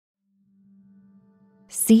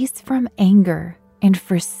Cease from anger and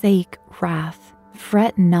forsake wrath.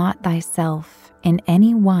 Fret not thyself in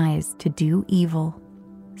any wise to do evil.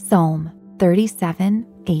 Psalm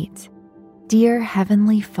 37:8. Dear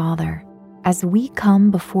Heavenly Father, as we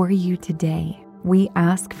come before you today, we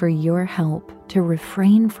ask for your help to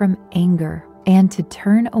refrain from anger and to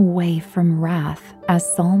turn away from wrath, as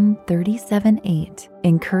Psalm 37:8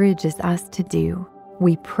 encourages us to do.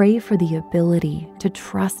 We pray for the ability to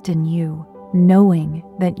trust in you, knowing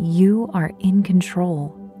that you are in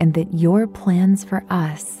control and that your plans for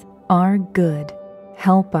us are good.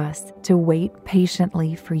 Help us to wait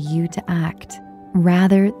patiently for you to act,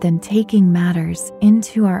 rather than taking matters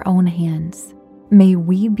into our own hands. May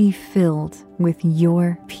we be filled with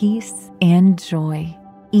your peace and joy,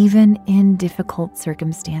 even in difficult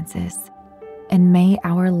circumstances. And may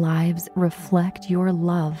our lives reflect your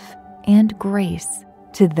love and grace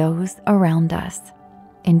to those around us.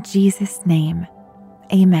 In Jesus' name,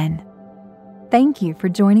 amen. Thank you for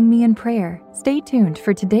joining me in prayer. Stay tuned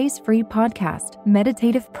for today's free podcast,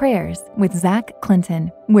 Meditative Prayers with Zach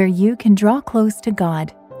Clinton, where you can draw close to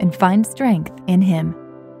God and find strength in Him.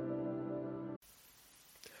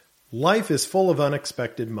 Life is full of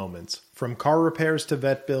unexpected moments, from car repairs to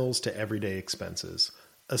vet bills to everyday expenses.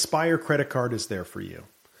 Aspire Credit Card is there for you.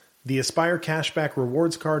 The Aspire Cashback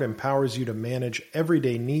Rewards Card empowers you to manage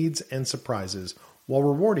everyday needs and surprises while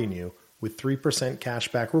rewarding you with 3%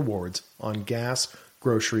 cashback rewards on gas,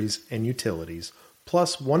 groceries, and utilities,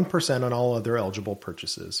 plus 1% on all other eligible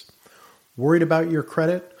purchases. Worried about your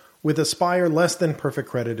credit? With Aspire, less than perfect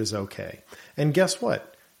credit is okay. And guess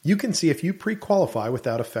what? You can see if you pre-qualify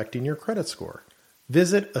without affecting your credit score.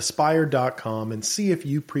 Visit aspire.com and see if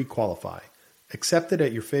you pre-qualify. Accepted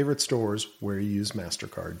at your favorite stores where you use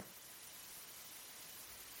MasterCard.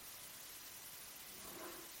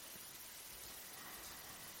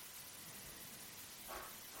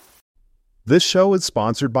 This show is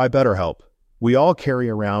sponsored by BetterHelp. We all carry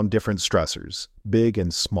around different stressors, big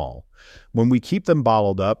and small. When we keep them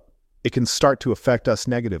bottled up, it can start to affect us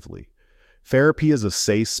negatively. Therapy is a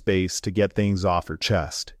safe space to get things off your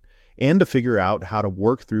chest and to figure out how to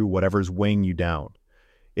work through whatever's weighing you down.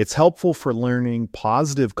 It's helpful for learning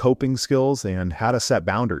positive coping skills and how to set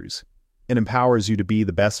boundaries. It empowers you to be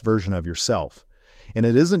the best version of yourself. And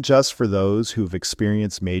it isn't just for those who've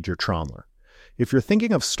experienced major trauma. If you're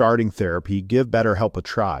thinking of starting therapy, give BetterHelp a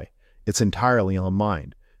try. It's entirely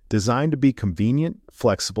online, designed to be convenient,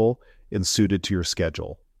 flexible, and suited to your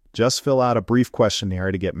schedule. Just fill out a brief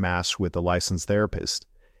questionnaire to get matched with a licensed therapist.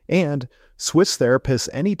 And switch therapists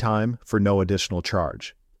anytime for no additional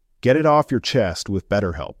charge. Get it off your chest with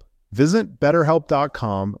BetterHelp. Visit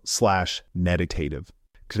betterhelp.com/meditative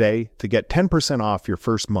today to get 10% off your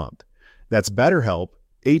first month. That's BetterHelp,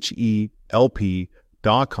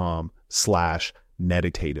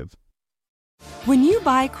 HELP.com/meditative. When you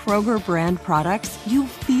buy Kroger brand products, you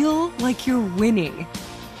feel like you're winning.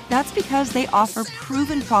 That's because they offer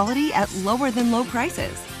proven quality at lower than low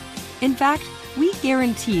prices. In fact, we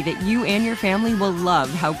guarantee that you and your family will love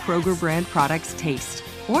how Kroger brand products taste,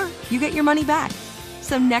 or you get your money back.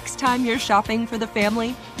 So next time you're shopping for the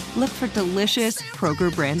family, look for delicious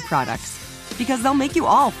Kroger brand products, because they'll make you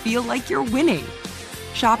all feel like you're winning.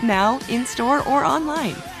 Shop now, in-store, or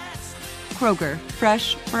online. Kroger,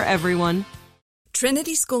 fresh for everyone.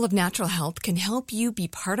 Trinity School of Natural Health can help you be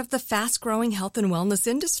part of the fast-growing health and wellness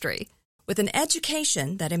industry. With an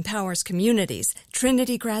education that empowers communities,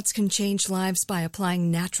 Trinity grads can change lives by applying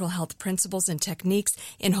natural health principles and techniques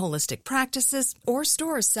in holistic practices or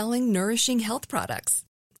stores selling nourishing health products.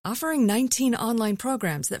 Offering 19 online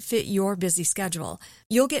programs that fit your busy schedule,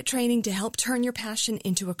 you'll get training to help turn your passion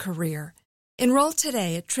into a career. Enroll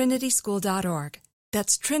today at trinityschool.org.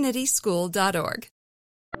 That's trinityschool.org.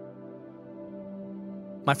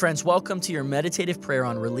 My friends, welcome to your meditative prayer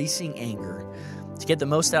on releasing anger. To get the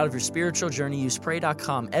most out of your spiritual journey, use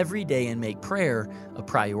pray.com every day and make prayer a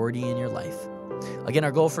priority in your life. Again,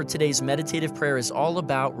 our goal for today's meditative prayer is all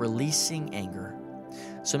about releasing anger.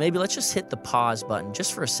 So maybe let's just hit the pause button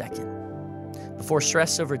just for a second. Before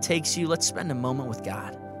stress overtakes you, let's spend a moment with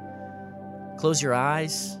God. Close your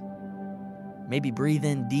eyes, maybe breathe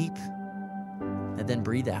in deep, and then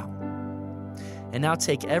breathe out. And now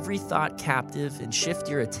take every thought captive and shift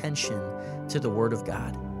your attention to the Word of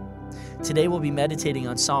God. Today we'll be meditating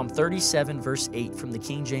on Psalm 37, verse 8 from the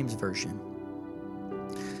King James Version.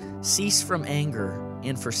 Cease from anger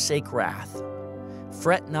and forsake wrath.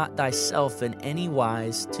 Fret not thyself in any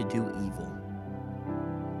wise to do evil.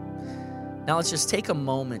 Now let's just take a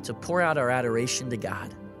moment to pour out our adoration to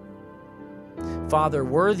God. Father,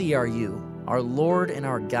 worthy are you, our Lord and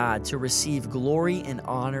our God, to receive glory and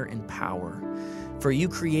honor and power. For you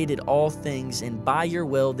created all things, and by your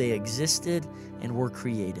will they existed and were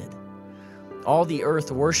created. All the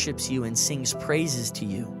earth worships you and sings praises to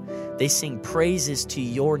you. They sing praises to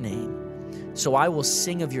your name. So I will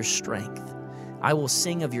sing of your strength. I will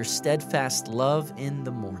sing of your steadfast love in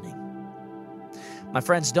the morning. My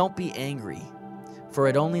friends, don't be angry, for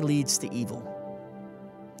it only leads to evil.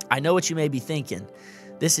 I know what you may be thinking.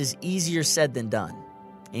 This is easier said than done,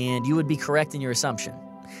 and you would be correct in your assumption.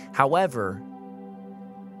 However,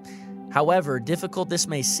 difficult this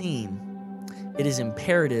may seem, it is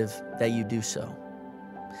imperative that you do so.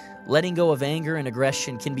 Letting go of anger and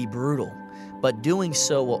aggression can be brutal, but doing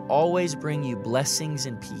so will always bring you blessings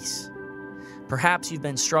and peace. Perhaps you've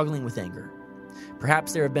been struggling with anger.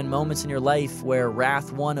 Perhaps there have been moments in your life where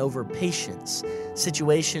wrath won over patience,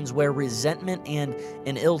 situations where resentment and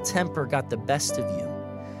an ill temper got the best of you.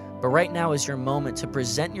 But right now is your moment to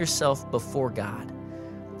present yourself before God.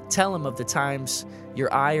 Tell Him of the times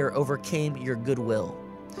your ire overcame your goodwill,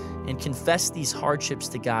 and confess these hardships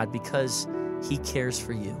to God because He cares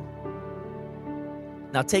for you.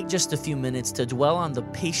 Now take just a few minutes to dwell on the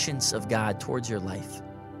patience of God towards your life.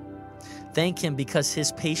 Thank Him because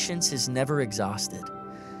His patience is never exhausted.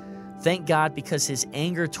 Thank God because His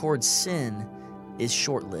anger towards sin is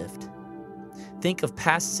short-lived. Think of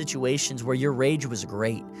past situations where your rage was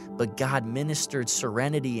great, but God ministered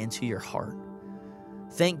serenity into your heart.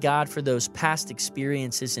 Thank God for those past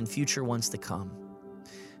experiences and future ones to come.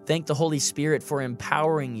 Thank the Holy Spirit for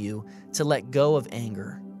empowering you to let go of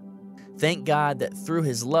anger. Thank God that through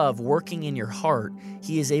His love working in your heart,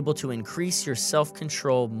 He is able to increase your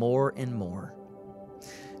self-control more and more.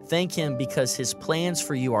 Thank Him because His plans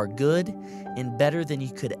for you are good and better than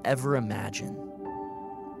you could ever imagine.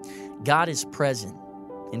 God is present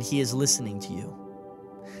and He is listening to you.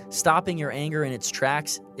 Stopping your anger in its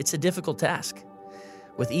tracks, it's a difficult task.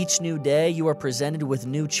 With each new day, you are presented with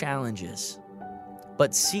new challenges.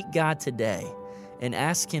 But seek God today and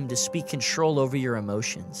ask Him to speak control over your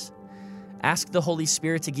emotions. Ask the Holy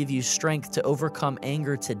Spirit to give you strength to overcome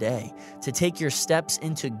anger today, to take your steps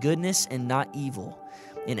into goodness and not evil.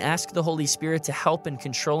 And ask the Holy Spirit to help in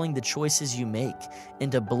controlling the choices you make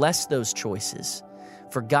and to bless those choices.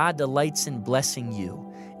 For God delights in blessing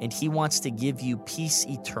you, and He wants to give you peace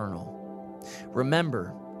eternal.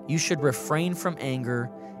 Remember, you should refrain from anger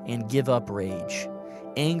and give up rage.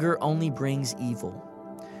 Anger only brings evil.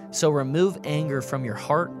 So remove anger from your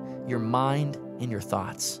heart, your mind, and your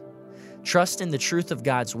thoughts. Trust in the truth of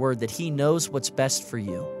God's word that He knows what's best for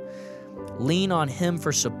you. Lean on Him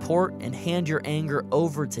for support and hand your anger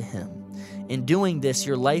over to Him. In doing this,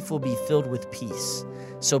 your life will be filled with peace.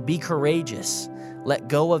 So be courageous. Let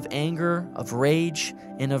go of anger, of rage,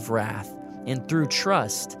 and of wrath. And through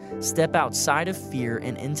trust, step outside of fear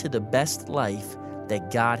and into the best life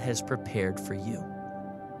that God has prepared for you.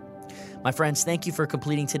 My friends, thank you for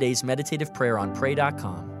completing today's meditative prayer on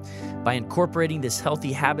pray.com. By incorporating this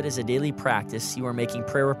healthy habit as a daily practice, you are making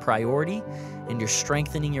prayer a priority and you're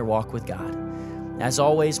strengthening your walk with God. As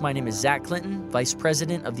always, my name is Zach Clinton, Vice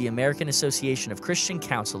President of the American Association of Christian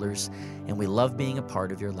Counselors, and we love being a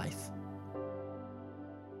part of your life.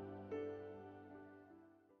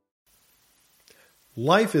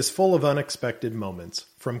 Life is full of unexpected moments,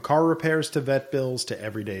 from car repairs to vet bills to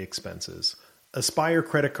everyday expenses. Aspire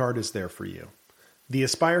Credit Card is there for you. The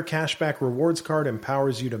Aspire Cashback Rewards Card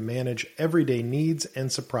empowers you to manage everyday needs and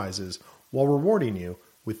surprises while rewarding you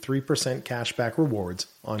with 3% cashback rewards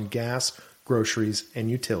on gas, groceries, and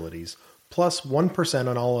utilities, plus 1%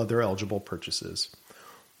 on all other eligible purchases.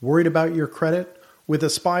 Worried about your credit? With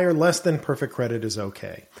Aspire, less than perfect credit is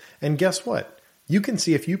okay. And guess what? You can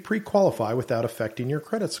see if you pre-qualify without affecting your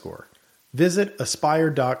credit score. Visit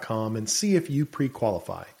aspire.com and see if you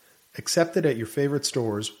pre-qualify. Accept it at your favorite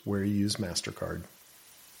stores where you use MasterCard.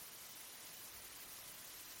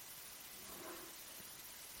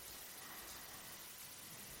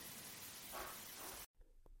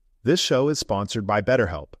 This show is sponsored by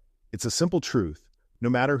BetterHelp. It's a simple truth. No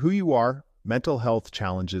matter who you are, mental health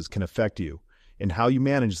challenges can affect you, and how you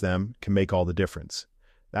manage them can make all the difference.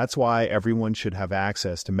 That's why everyone should have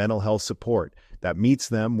access to mental health support that meets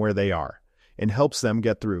them where they are and helps them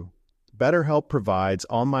get through. BetterHelp provides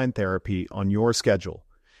online therapy on your schedule.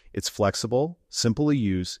 It's flexible, simple to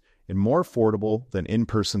use, and more affordable than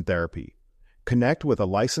in-person therapy. Connect with a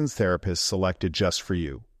licensed therapist selected just for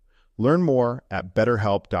you. Learn more at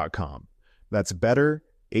BetterHelp.com. That's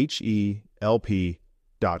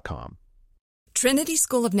BetterHelp.com. Trinity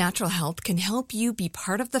School of Natural Health can help you be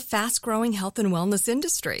part of the fast-growing health and wellness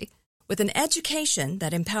industry. With an education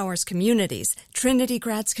that empowers communities, Trinity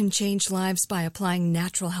grads can change lives by applying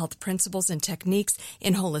natural health principles and techniques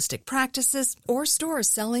in holistic practices or stores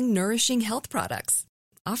selling nourishing health products.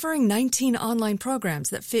 Offering 19 online programs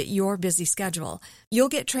that fit your busy schedule, you'll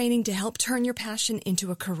get training to help turn your passion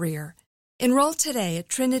into a career. Enroll today at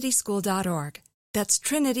trinityschool.org. That's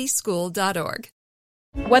trinityschool.org.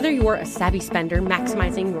 Whether you're a savvy spender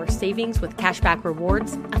maximizing your savings with cashback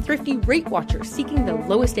rewards, a thrifty rate watcher seeking the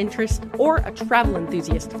lowest interest, or a travel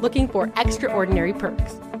enthusiast looking for extraordinary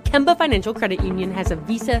perks, Kemba Financial Credit Union has a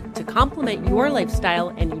visa to complement your lifestyle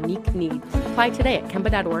and unique needs. Apply today at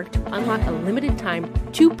Kemba.org to unlock a limited-time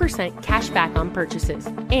 2% cash back on purchases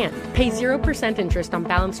and pay 0% interest on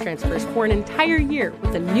balance transfers for an entire year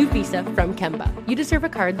with a new visa from Kemba. You deserve a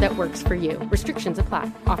card that works for you. Restrictions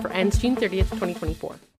apply. Offer ends June 30th, 2024.